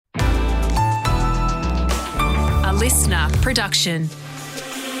listener production.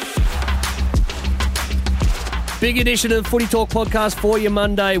 Big edition of Footy Talk podcast for you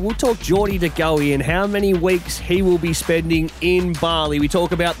Monday. We'll talk Geordie DeGoey and how many weeks he will be spending in Bali. We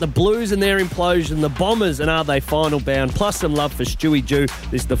talk about the Blues and their implosion, the Bombers and are they final bound, plus some love for Stewie Jew.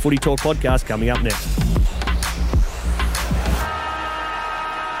 This is the Footy Talk podcast coming up next.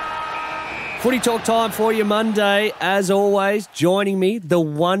 Footy Talk time for you Monday. As always, joining me, the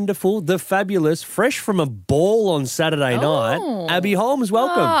wonderful, the fabulous, fresh from a ball on Saturday night, Abby Holmes.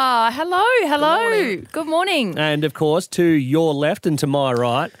 Welcome. Hello. Good morning. And, of course, to your left and to my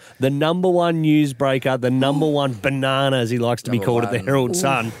right, the number one newsbreaker, the number one banana, as he likes to be called at the Herald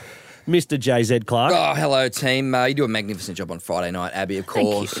Sun, Mr. JZ Clark. Oh, hello, team. You do a magnificent job on Friday night, Abby, of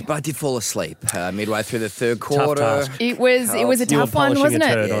course. But I did fall asleep midway through the third quarter. Tough task. It was a tough one, wasn't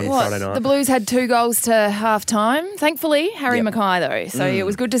it? On Friday night. The Blues had 2 goals to half-time. Thankfully, Harry Mackay, though. So it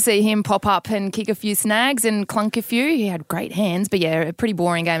was good to see him pop up and kick a few snags and clunk a few. He had great hands. But, yeah, a pretty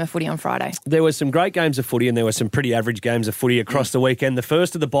boring game of footy on Friday. There were some great games of footy and there were some pretty average games of footy across the weekend. The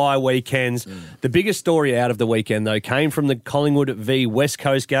first of the bye weekends. The biggest story out of the weekend, though, came from the Collingwood v West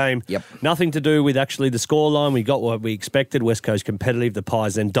Coast game. Yep. Nothing to do with actually the scoreline. We got what we expected. West Coast competitive. The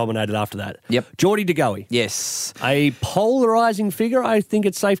Pies then dominated after that. Yep. Geordie DeGoey. Yes. A polarising figure, I think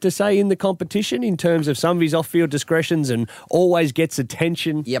it's safe to say, in the competition in terms of some of his off-field discretions and always gets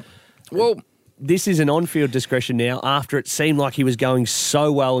attention. Yep. Well, this is an on-field discretion now after it seemed like he was going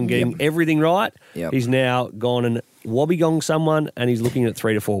so well and getting everything right. Yep. He's now gone and wobbegonged someone and he's looking at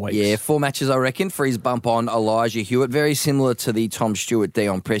 3 to 4 weeks. Yeah, 4 matches, I reckon, for his bump on Elijah Hewitt. Very similar to the Tom Stewart,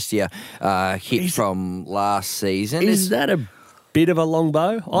 Dion Prestia hit from last season. Is that a bit of a long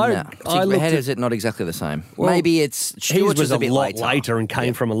bow? How is it not exactly the same? Well, maybe it's Stewart's was a bit lot later and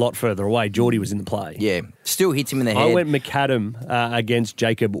came from a lot further away. Geordie was in the play. Yeah, still hits him in the head. I went McAdam against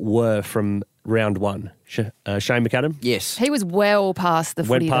Jacob Werr from round 1. Shane McAdam? Yes. He was well past the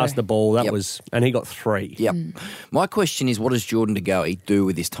footy, Went past the ball. That Yep. was, and he got 3. Yep. My question is, what does Jordan DeGoey do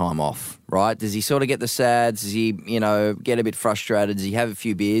with his time off, right? Does he sort of get the sads? Does he, get a bit frustrated? Does he have a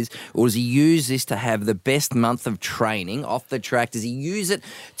few beers? Or does he use this to have the best month of training off the track? Does he use it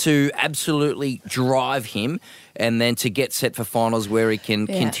to absolutely drive him and then to get set for finals where he can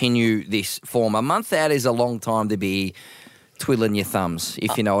continue this form? A month out is a long time to be twiddling your thumbs,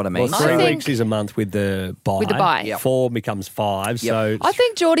 if you know what I mean. Well, 3 weeks is a month with the bye. With the bye. Yep. 4 becomes 5. So I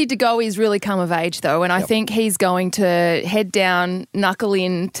think Geordie DeGoey's really come of age, though, and I think he's going to head down, knuckle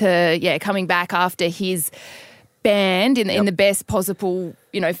in to, coming back after his band in the best possible,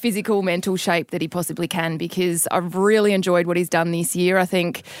 physical, mental shape that he possibly can, because I've really enjoyed what he's done this year. I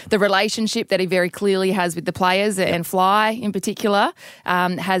think the relationship that he very clearly has with the players and Fly in particular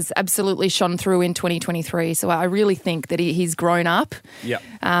has absolutely shone through in 2023. So I really think that he's grown up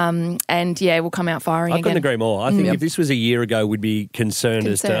and, will come out firing I couldn't again. agree more. I think if this was a year ago, we'd be concerned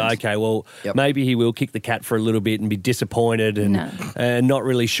as to, maybe he will kick the cat for a little bit and be disappointed and not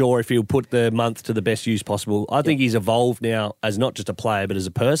really sure if he'll put the month to the best use possible. I think he's evolved now as not just a player, but as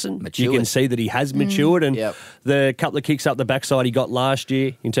a person. Matured. You can see that he has matured, and the couple of kicks up the backside he got last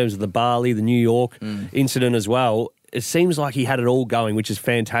year in terms of the Bali, the New York incident as well, it seems like he had it all going, which is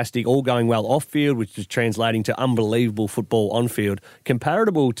fantastic, all going well off-field, which is translating to unbelievable football on-field,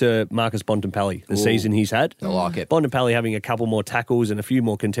 comparable to Marcus Bontempelli, the season he's had. I like it. Bontempelli having a couple more tackles and a few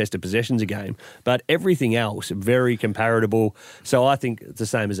more contested possessions a game, but everything else, very comparable. So I think it's the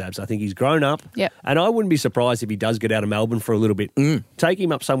same as Abs. I think he's grown up, and I wouldn't be surprised if he does get out of Melbourne for a little bit. Take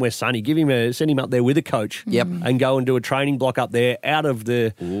him up somewhere sunny, send him up there with a coach, and go and do a training block up there, out of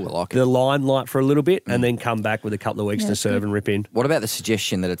the limelight for a little bit, and then come back with a couple of weeks to serve and rip in. What about the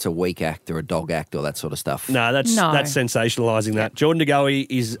suggestion that it's a weak act or a dog act or that sort of stuff? No, that's sensationalising that. Jordan DeGoey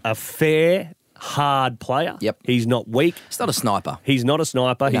is a fair, hard player. Yep. He's not weak. He's not a sniper. He's not a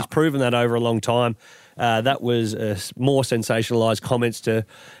sniper. No. He's proven that over a long time. That was more sensationalised comments to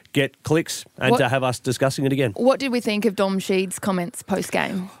get clicks and to have us discussing it again. What did we think of Dom Sheed's comments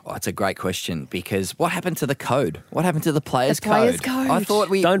post-game? Oh, it's a great question, because what happened to the code? What happened to the players' code? I thought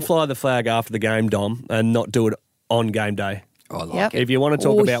Don't fly the flag after the game, Dom, and not do it on game day. Oh, I like it. If you want to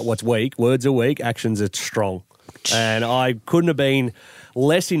talk about what's weak, words are weak, actions are strong. And I couldn't have been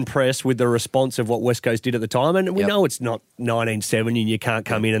less impressed with the response of what West Coast did at the time. And we know it's not 1970 and you can't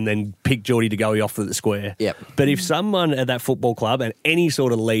come in and then pick Geordie DeGoey off at the square. Yep. But if someone at that football club and any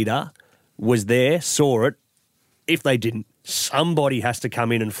sort of leader was there, saw it, if they didn't, somebody has to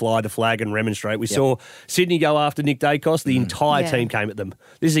come in and fly the flag and remonstrate. We saw Sydney go after Nick Dacos. The entire team came at them.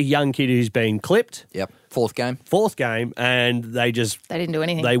 This is a young kid who's been clipped. Yep. Fourth game, and they didn't do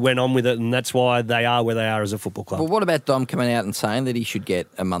anything. They went on with it, and that's why they are where they are as a football club. Well, what about Dom coming out and saying that he should get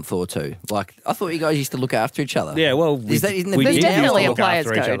a month or two? Like, I thought you guys used to look after each other. Yeah, well, we did definitely look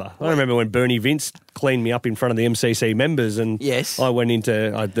after each other. I remember when Bernie Vince cleaned me up in front of the MCC members, and I went into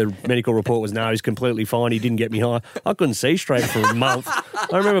the medical report was he's completely fine. He didn't get me high. I couldn't see straight for a month.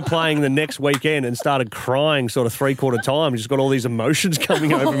 I remember playing the next weekend and started crying sort of 3/4 time. Just got all these emotions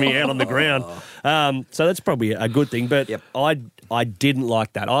coming over me out on the ground. So that's probably a good thing. But I didn't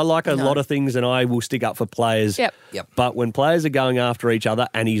like that. I like a lot of things, and I will stick up for players. Yep. But when players are going after each other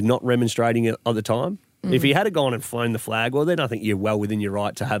and he's not remonstrating at the time, if he had gone and flown the flag, well, then I think you're well within your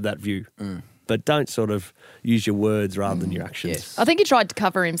right to have that view. But don't sort of use your words rather than your actions. Yes. I think he tried to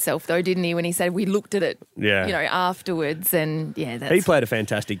cover himself, though, didn't he, when he said we looked at it, afterwards. And, he played a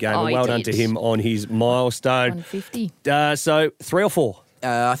fantastic game, and well done to him on his milestone. 150. So 3 or 4?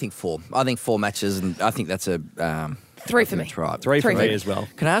 I think 4. I think 4 matches, and I think that's a... 3 for me. That's right. 3 for me as well.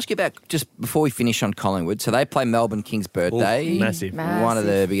 Can I ask you about, just before we finish on Collingwood, so they play Melbourne King's birthday. Ooh, massive. One of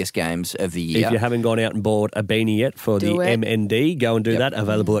the biggest games of the year. If you haven't gone out and bought a beanie yet for the MND, go and do that.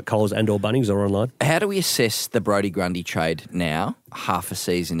 Available at Coles and or Bunnings or online. How do we assess the Brodie Grundy trade now, half a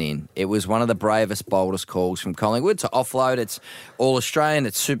season in? It was one of the bravest, boldest calls from Collingwood to offload. It's All-Australian,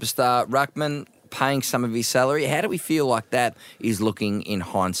 it's superstar ruckman, paying some of his salary. How do we feel like that is looking in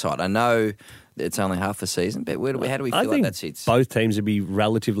hindsight? I know it's only half a season, but how do we feel like that sits? Both teams would be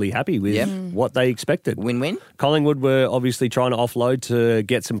relatively happy with what they expected. Win-win? Collingwood were obviously trying to offload to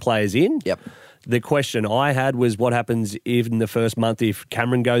get some players in. Yep. The question I had was what happens in the first month if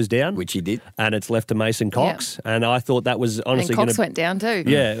Cameron goes down? Which he did. And it's left to Mason Cox. Yeah. And I thought that was honestly going to... Cox went down too.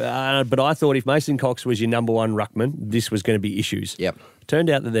 Yeah, but I thought if Mason Cox was your number one ruckman, this was going to be issues. Yep.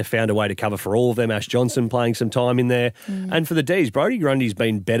 Turned out that they've found a way to cover for all of them. Ash Johnson playing some time in there. And for the Ds, Brodie Grundy's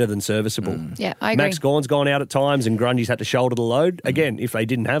been better than serviceable. Yeah, I agree. Max Gawn's gone out at times and Grundy's had to shoulder the load. Again, if they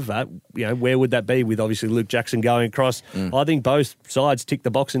didn't have that, where would that be with obviously Luke Jackson going across? I think both sides tick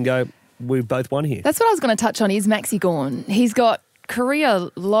the box and go, we've both won here. That's what I was going to touch on is Maxi Gawn. He's got career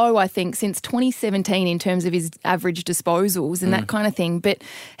low, I think, since 2017 in terms of his average disposals and that kind of thing. But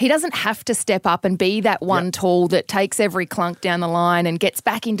he doesn't have to step up and be that one tall that takes every clunk down the line and gets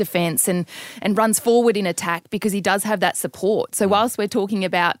back in defence and runs forward in attack because he does have that support. So whilst we're talking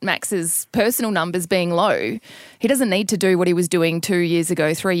about Max's personal numbers being low, he doesn't need to do what he was doing 2 years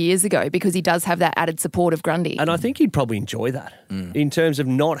ago, 3 years ago, because he does have that added support of Grundy. And I think he'd probably enjoy that in terms of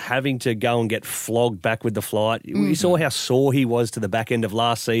not having to go and get flogged back with the flight. We saw how sore he was to the back end of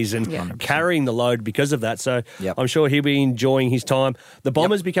last season, carrying the load because of that. So I'm sure he'll be enjoying his time. The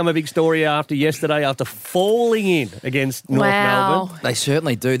Bombers become a big story after yesterday, after falling in against North Melbourne. They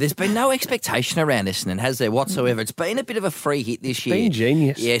certainly do. There's been no expectation around Essendon, has there, whatsoever? It's been a bit of a free hit this year. Been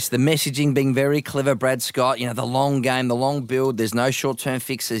genius. Yes, the messaging being very clever, Brad Scott. The long game, the long build. There's no short-term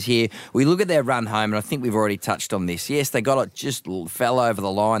fixes here. We look at their run home, and I think we've already touched on this. Yes, they got it, just fell over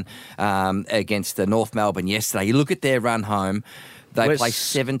the line against North Melbourne yesterday. You look at their run home. They play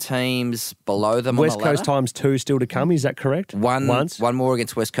 7 teams below them on the ladder. West Coast times 2 still to come, is that correct? One more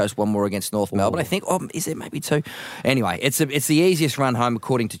against West Coast, one more against North Melbourne. I think, is it maybe 2? Anyway, it's the easiest run home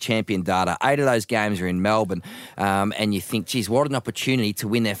according to Champion data. 8 of those games are in Melbourne, and you think, geez, what an opportunity to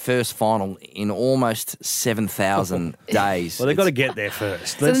win their first final in almost 7,000 days. Well, they've got to get there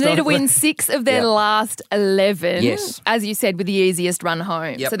first. So they need to win 6 of their last 11, as you said, with the easiest run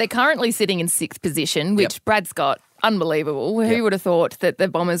home. So they're currently sitting in 6th position, which Brad Scott... Unbelievable. Who would have thought that the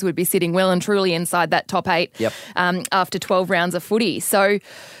Bombers would be sitting well and truly inside that top 8 after 12 rounds of footy? So,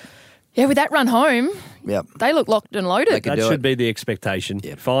 with that run home, they look locked and loaded. That should be the expectation.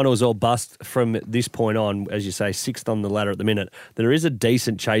 Finals or bust from this point on, as you say, 6th on the ladder at the minute. There is a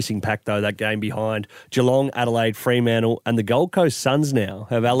decent chasing pack, though, that game behind. Geelong, Adelaide, Fremantle, and the Gold Coast Suns now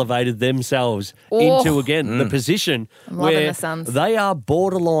have elevated themselves into, again, the position where the Suns. They are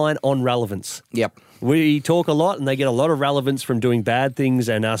borderline on relevance. We talk a lot and they get a lot of relevance from doing bad things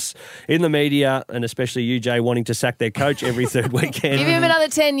and us in the media, and especially you, Jay, wanting to sack their coach every third weekend. Give him another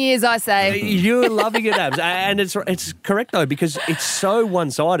 10 years, I say. You're loving it, Abs. And it's correct, though, because it's so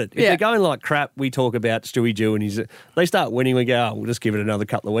one-sided. If they're going like crap, we talk about Stewie Dew and they start winning, we go, we'll just give it another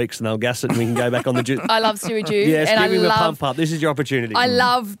couple of weeks and they'll gas it and we can go back on the juice. I love Stewie Dew. Yes, and give him a pump up. This is your opportunity. I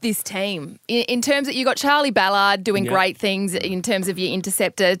love this team. In terms of, you've got Charlie Ballard doing great things in terms of your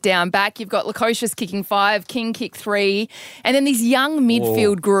interceptor down back. You've got Lukosius kicking 5, King kick 3, and then this young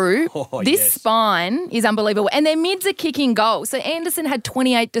midfield group. This spine is unbelievable. And their mids are kicking goals. So Anderson had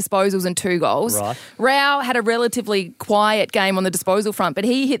 28 disposals and 2 goals. Right. Rao had a relatively quiet game on the disposal front, but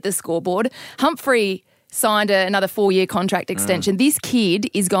he hit the scoreboard. Humphrey signed another 4-year contract extension. This kid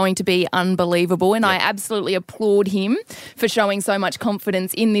is going to be unbelievable, and I absolutely applaud him for showing so much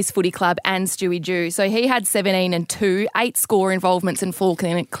confidence in this footy club and Stewie Dew. So he had 17 and 2, 8 score involvements and 4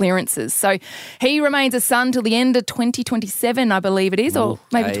 clearances. So he remains a Sun till the end of 2027, I believe it is, or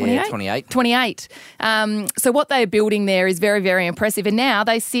maybe 28? 28. 28. So what they're building there is very, very impressive. And now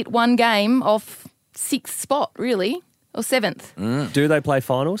they sit one game off 6th spot, really, or 7th. Do they play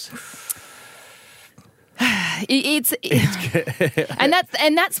finals? And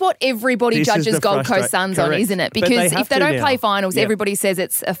that's what everybody judges Gold Coast Suns on, isn't it? Because if they don't play finals, everybody says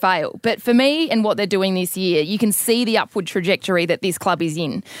it's a fail. But for me and what they're doing this year, you can see the upward trajectory that this club is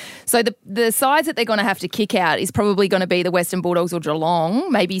in. So the sides that they're going to have to kick out is probably going to be the Western Bulldogs or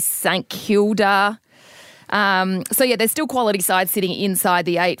Geelong, maybe St Kilda. There's still quality sides sitting inside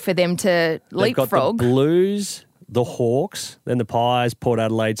the 8 for them to leapfrog. They've got the Blues, the Hawks, then the Pies, Port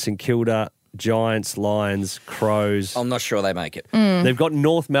Adelaide, St Kilda, Giants, Lions, Crows. I'm not sure they make it. They've got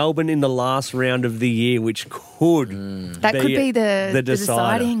North Melbourne in the last round of the year, which could be the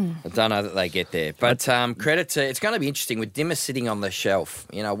deciding. I don't know that they get there, but credit to. It's going to be interesting with Dimmer sitting on the shelf.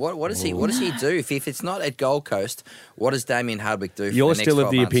 You know what does he do if it's not at Gold Coast? What does Damien Hardwick do? You're for the next still of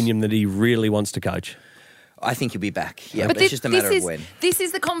 12 the months? opinion that he really wants to coach. I think he'll be back. Yeah, but it's just a matter of when. This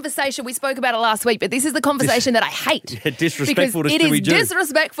is the conversation, we spoke about it last week, but this is the conversation that I hate. Disrespectful to Stewie Dew. It is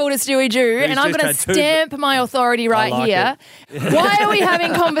disrespectful to Stewie Dew, and I'm going to stamp my authority here. Why are we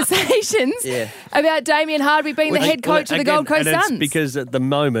having conversations about Damien Hardwick being the head coach of the Gold Coast Suns? Because at the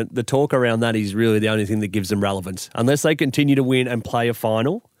moment, the talk around that is really the only thing that gives them relevance. Unless they continue to win and play a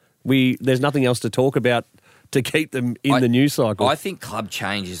final, there's nothing else to talk about to keep them in the news cycle. I think club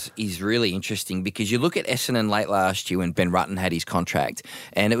change is really interesting because you look at Essendon late last year when Ben Rutten had his contract,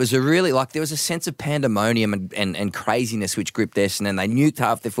 and it was there was a sense of pandemonium and craziness which gripped Essendon. They nuked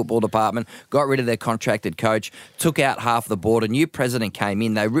half their football department, got rid of their contracted coach, took out half the board. A new president came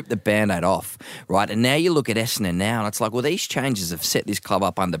in, they ripped the Band-Aid off, right? And now you look at Essendon now, and it's like, well, these changes have set this club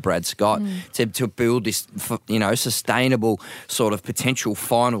up under Brad Scott to build this, sustainable sort of potential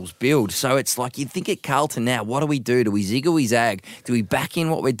finals build. So it's like you think at Carlton now, what do we do? Do we zig or we zag? Do we back in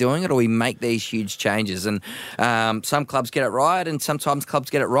what we're doing, or do we make these huge changes? And some clubs get it right, and sometimes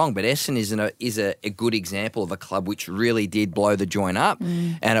clubs get it wrong. But Essendon is a good example of a club which really did blow the joint up,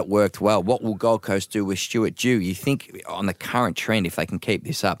 and it worked well. What will Gold Coast do with Stuart Dew? You think on the current trend, if they can keep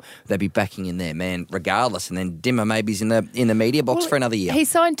this up, they'd be backing in there, man, regardless. And then Dimmer maybe's in the media box for another year. He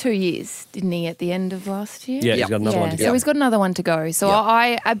signed 2 years, didn't he, at the end of last year? Yeah, he's got another one to go. So he's got another one to go. So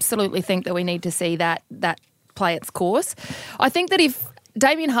I absolutely think that we need to see that play its course. I think that if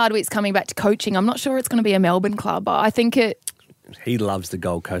Damien Hardwick's coming back to coaching, I'm not sure it's going to be a Melbourne club. I think he loves the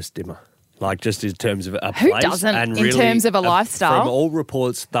Gold Coast, Dimmer. Like just in terms of a who place. doesn't and in really, terms of a lifestyle? From all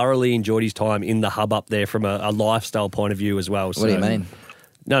reports, thoroughly enjoyed his time in the hub up there from a lifestyle point of view as well. What do you mean?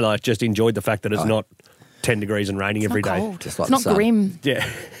 No, I just enjoyed the fact that it's not 10 degrees and raining every day. Cold. Just like it's not grim. Yeah.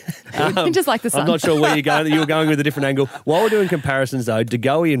 Just like the sun. I'm not sure where you're going. You were going with a different angle. While we're doing comparisons, though,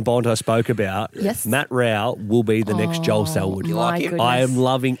 DeGoey and Bont I spoke about. Yes. Matt Rao will be the next Joel Selwood. You like him? I am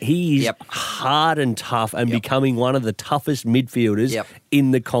loving. He is hard and tough and becoming one of the toughest midfielders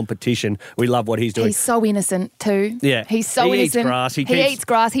in the competition. We love what he's doing. He's so innocent too. Yeah. He's so innocent. He eats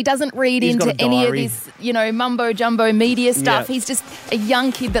grass. He doesn't read into any of this, mumbo jumbo media stuff. Yeah. He's just a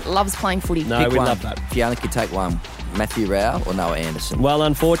young kid that loves playing footy. No, we love that. If you only could take one, Matthew Rao or Noah Anderson? Well,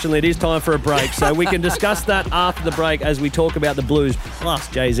 unfortunately, it is time for a break, so we can discuss that after the break as we talk about the Blues plus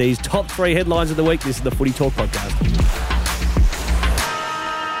Jay-Z's top 3 headlines of the week. This is the Footy Talk Podcast.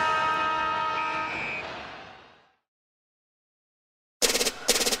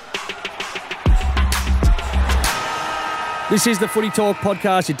 This is the Footy Talk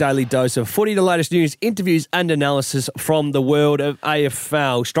Podcast, your daily dose of footy, the latest news, interviews and analysis from the world of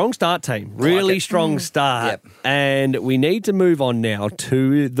AFL. Strong start, team. Really strong start. Yep. And we need to move on now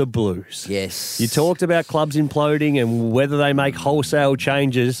to the Blues. Yes. You talked about clubs imploding and whether they make wholesale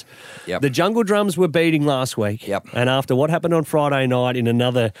changes. Yep. The Jungle Drums were beating last week. Yep. And after what happened on Friday night in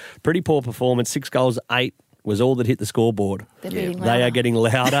another pretty poor performance, 6 goals, 8 was all that hit the scoreboard. They are getting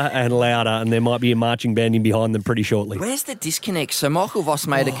louder and louder, and there might be a marching band in behind them pretty shortly. Where's the disconnect? So Michael Voss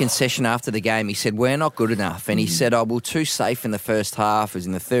made a concession after the game. He said, we're not good enough. And he said, we're too safe in the first half. It was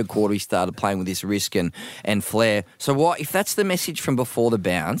in the third quarter he started playing with this risk and flair. So what if that's the message from before the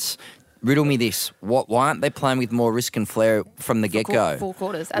bounce? Riddle me this. Why aren't they playing with more risk and flair from the get-go? 4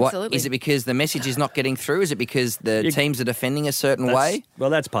 quarters, absolutely. Is it because the message is not getting through? Is it because the teams are defending a certain way?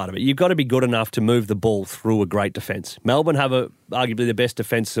 Well, that's part of it. You've got to be good enough to move the ball through a great defence. Melbourne have arguably the best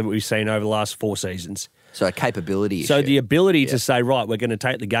defence that we've seen over the last 4 seasons. So a capability issue. So the ability to say, right, we're going to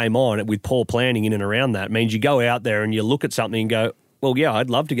take the game on with poor planning in and around that means you go out there and you look at something and go, well, yeah, I'd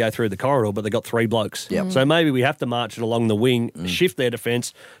love to go through the corridor, but they got 3 blokes. Yep. So maybe we have to march it along the wing, shift their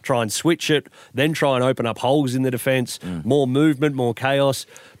defence, try and switch it, then try and open up holes in the defence, more movement, more chaos.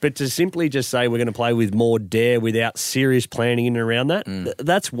 But to simply just say we're going to play with more dare without serious planning in and around that,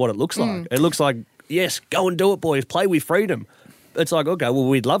 that's what it looks like. It looks like, yes, go and do it, boys, play with freedom. It's like, okay, well,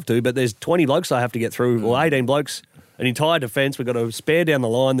 we'd love to, but there's 20 blokes I have to get through, or 18 blokes. An entire defence. We've got a spare down the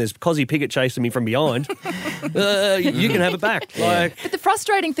line. There's Cozzy Pickett chasing me from behind. You can have it back. But the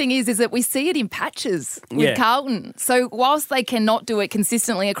frustrating thing is that we see it in patches with Carlton. So whilst they cannot do it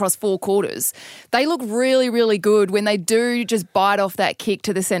consistently across 4 quarters, they look really, really good when they do just bite off that kick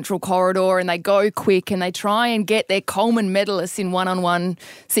to the central corridor and they go quick and they try and get their Coleman medalists in one-on-one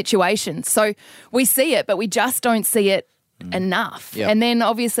situations. So we see it, but we just don't see it enough. Yep. And then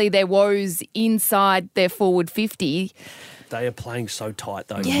obviously their woes inside their forward 50. They are playing so tight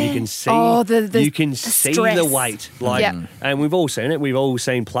though. Yeah. You can see you can see stress. the weight. And we've all seen it. We've all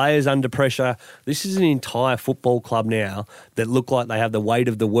seen players under pressure. This is an entire football club now that look like they have the weight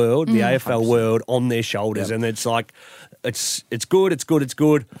of the world, the AFL 100%. World on their shoulders. Yep. And it's like it's good.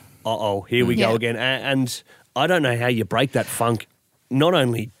 Here we go again. And I don't know how you break that funk, not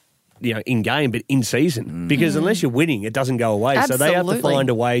only in game, but in season. Because unless you're winning, it doesn't go away. Absolutely. So they have to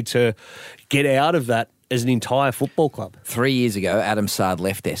find a way to get out of that as an entire football club. 3 years ago, Adam Sard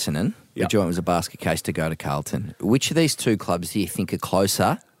left Essendon. The joint was a basket case to go to Carlton. Which of these 2 clubs do you think are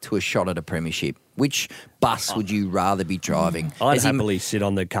closer to a shot at a premiership? Which bus would you rather be driving? I'd happily sit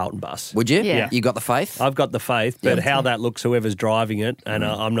on the Carlton bus. Would you? Yeah. You got the faith? I've got the faith, but how that looks, whoever's driving it, and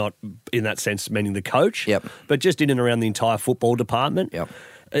I'm not in that sense meaning the coach, but just in and around the entire football department. Yep.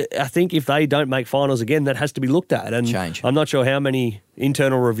 I think if they don't make finals again, that has to be looked at. And change. I'm not sure how many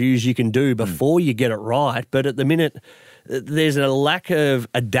internal reviews you can do before you get it right, but at the minute, there's a lack of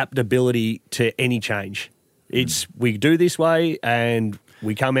adaptability to any change. It's we do this way and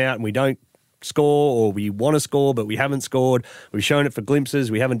we come out and we don't score, or we want to score but we haven't scored. We've shown it for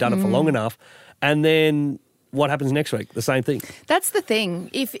glimpses. We haven't done it for long enough. And then what happens next week? The same thing. That's the thing.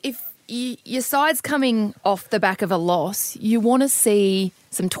 If your side's coming off the back of a loss, you want to see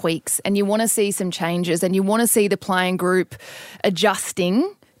some tweaks and you want to see some changes and you want to see the playing group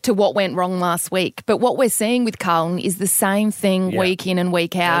adjusting to what went wrong last week. But what we're seeing with Carlton is the same thing week in and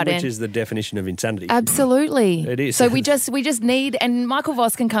week out. Which is the definition of insanity. Absolutely. It is. So we just need, and Michael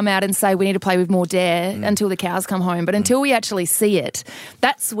Voss can come out and say we need to play with more dare until the cows come home. But until we actually see it,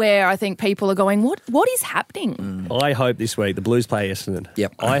 that's where I think people are going, what is happening? I hope this week the Blues play Essendon.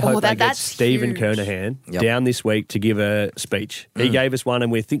 Yep. I hope they get Stephen huge. Kernahan down this week to give a speech. He gave us one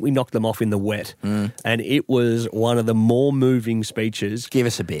and we think we knocked them off in the wet. And it was one of the more moving speeches. Give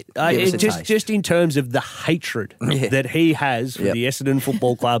us a bit. Give us a taste. Just in terms of the hatred that he has for the Essendon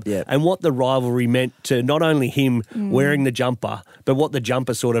Football Club and what the rivalry meant to not only him wearing the jumper, but what the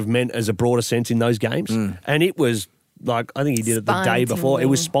jumper sort of meant as a broader sense in those games. And it was like, I think he did it the day before. It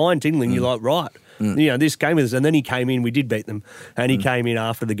was spine-tingling. You're like, right. This game is, and then he came in, we did beat them, and he came in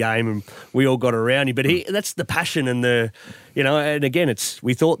after the game and we all got around him. But that's the passion and the, and again,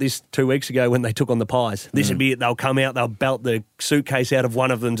 we thought this 2 weeks ago when they took on the Pies. This would be it. They'll come out, they'll belt the suitcase out of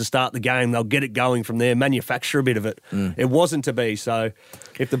one of them to start the game. They'll get it going from there, manufacture a bit of it. It wasn't to be. So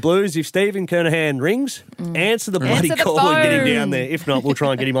if Stephen Kernahan rings, answer the bloody call and get him down there. If not, we'll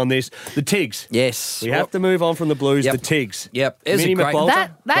try and get him on this. The Tigs. Yes. We have to move on from the Blues. The Tigs. Yep. It was a great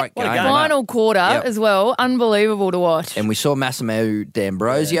That game. final quarter as well, unbelievable to watch. And we saw Massimo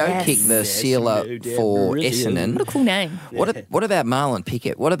D'Ambrosio kick the sealer for Essendon. What a cool name. What about Marlon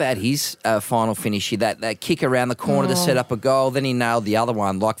Pickett? What about his final finish here? That kick around the corner to set up a goal, then he nailed the other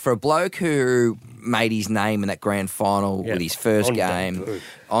one. Like, for a bloke who made his name in that grand final with his first game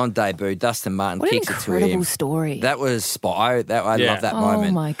on debut, Dustin Martin kicks it to him. What an incredible story. That was I love that moment.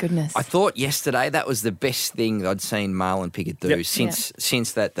 Oh my goodness. I thought yesterday that was the best thing that I'd seen Marlon Pickett do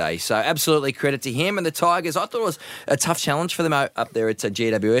since that day. So absolutely credit to him and the Tigers. I thought it was a tough challenge for them up there at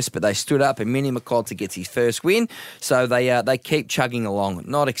GWS, but they stood up and Minnie McCalter gets his first win. So they keep chugging along.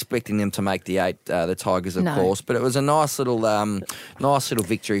 Not expecting them to make the 8, the Tigers of course, but it was a nice little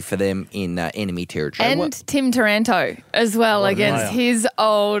victory for them in enemy territory. And Tim Taranto as well against his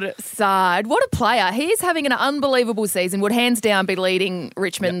old side. What a player. He is having an unbelievable season. Would hands down be leading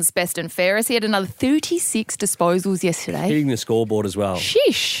Richmond's best and fairest. He had another 36 disposals yesterday. Hitting the scoreboard as well.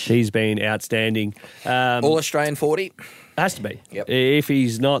 Sheesh. He's been outstanding. All Australian 40? Has to be. Yep. If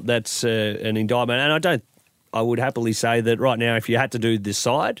he's not, that's an indictment. And I would happily say that right now, if you had to do this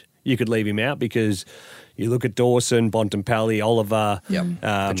side, you could leave him out because you look at Dawson, Bontempelli, Oliver,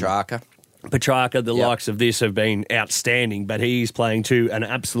 Petrarca. Petrarca, the likes of this have been outstanding, but he's playing to an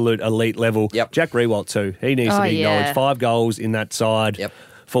absolute elite level. Yep. Jack Riewoldt too. He needs to be acknowledged. 5 goals in that side. Yep.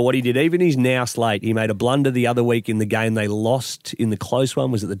 For what he did, even his now slate, he made a blunder the other week in the game they lost in the close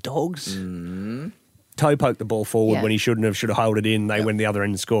one. Was it the Dogs? Toe poked the ball forward when he should have held it in. They went the other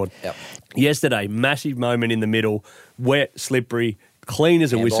end and scored. Yep. Yesterday, massive moment in the middle, wet, slippery, clean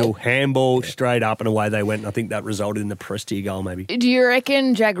as a whistle, handball, straight up and away they went. And I think that resulted in the Prestia goal maybe. Do you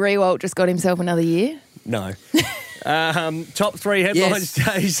reckon Jack Riewoldt just got himself another year? No. Top 3 headlines,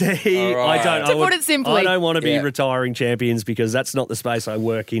 Daisy. Right. To put it simply. I don't want to be retiring champions because that's not the space I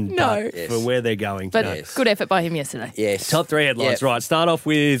work in. No. But for where they're going. But good effort by him yesterday. Yes. Top 3 headlines. Right, start off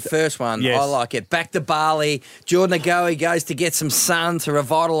with... First one, Yes. I like it. Back to Bali. Jordan DeGoey goes to get some sun to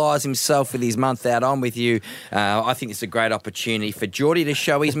revitalise himself with his month out. I'm with you. I think it's a great opportunity for Geordie to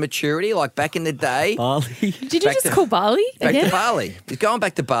show his maturity like back in the day. Bali. Did you just call Bali Back again? to Bali. He's going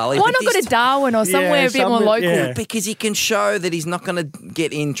back to Bali. Why but not go to Darwin or somewhere a bit more local? yeah. Because he can show that he's not going to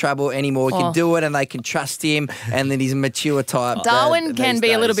get in trouble anymore. He can do it and they can trust him and that he's a mature type. Darwin can be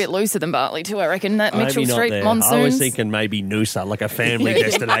these a little days. bit looser than Bartley too, I reckon. That Maybe Mitchell not Street there. monsoons. I was thinking maybe Noosa, like a family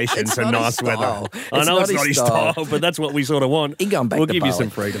destination for not nice his weather. style. I know it's It's not his style, but that's what we sort of want. He going back we'll to give you Bali. some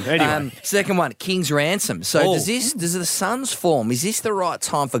freedom. Anyway. Second one, King's Ransom. So does the Suns form? Is this the right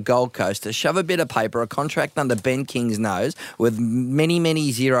time for Gold Coast to shove a bit of paper, a contract under Ben King's nose with many,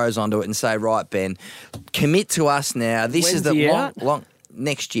 many zeros onto it and say, right, Ben, commit to us now. This When's is the he out? long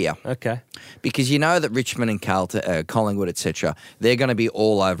next year. Okay. Because you know that Richmond and Carlton, Collingwood, etc., they're going to be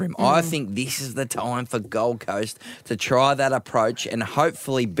all over him. I think this is the time for Gold Coast to try that approach, and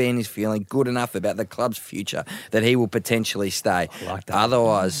hopefully Ben is feeling good enough about the club's future that he will potentially stay. I like that.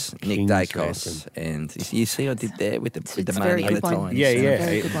 Otherwise, Nick King's Dacos. Ransom. And you see what I did there with the It's money very and the good one. time. Yeah, yeah.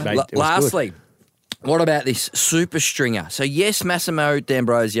 Very good one. It was good. Lastly, what about this super stringer? So, yes, Massimo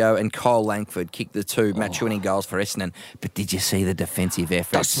D'Ambrosio and Cole Langford kicked the 2 match-winning goals for Essendon, but did you see the defensive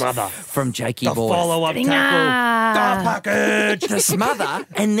efforts smother. from Jakey The Boy? follow-up tackle. The package. The smother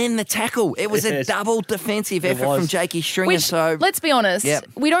and then the tackle. It was a Yes. double defensive effort was. from Jakey Stringer. Which, So let's be honest,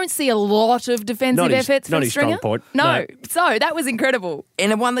 we don't see a lot of defensive Not his- efforts not from his strong Stringer. point. No. No. So that was incredible.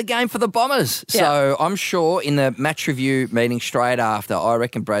 and it won the game for the Bombers. So I'm sure in the match review meeting straight after, I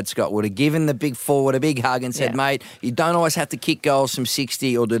reckon Brad Scott would have given the big forward a big hug and said, mate, you don't always have to kick goals from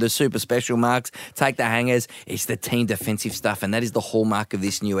 60 or do the super special marks. Take the hangers. It's the team defensive stuff, and that is the hallmark of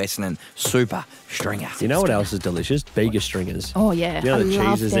this new Essendon super stringer. You know what else is delicious? Bega stringers. Oh, yeah. You know I the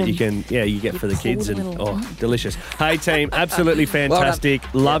love cheeses them. that you get for the pull kids, the and little- delicious. Hey team, absolutely fantastic.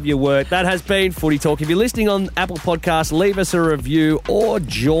 Love your work. That has been Footy Talk. If you're listening on Apple Podcasts, leave us a review or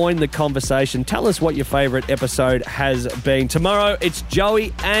join the conversation. Tell us what your favourite episode has been. Tomorrow it's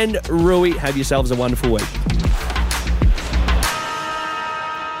Joey and Rui. Have yourselves a wonderful week.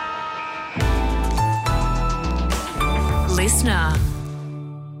 Listener.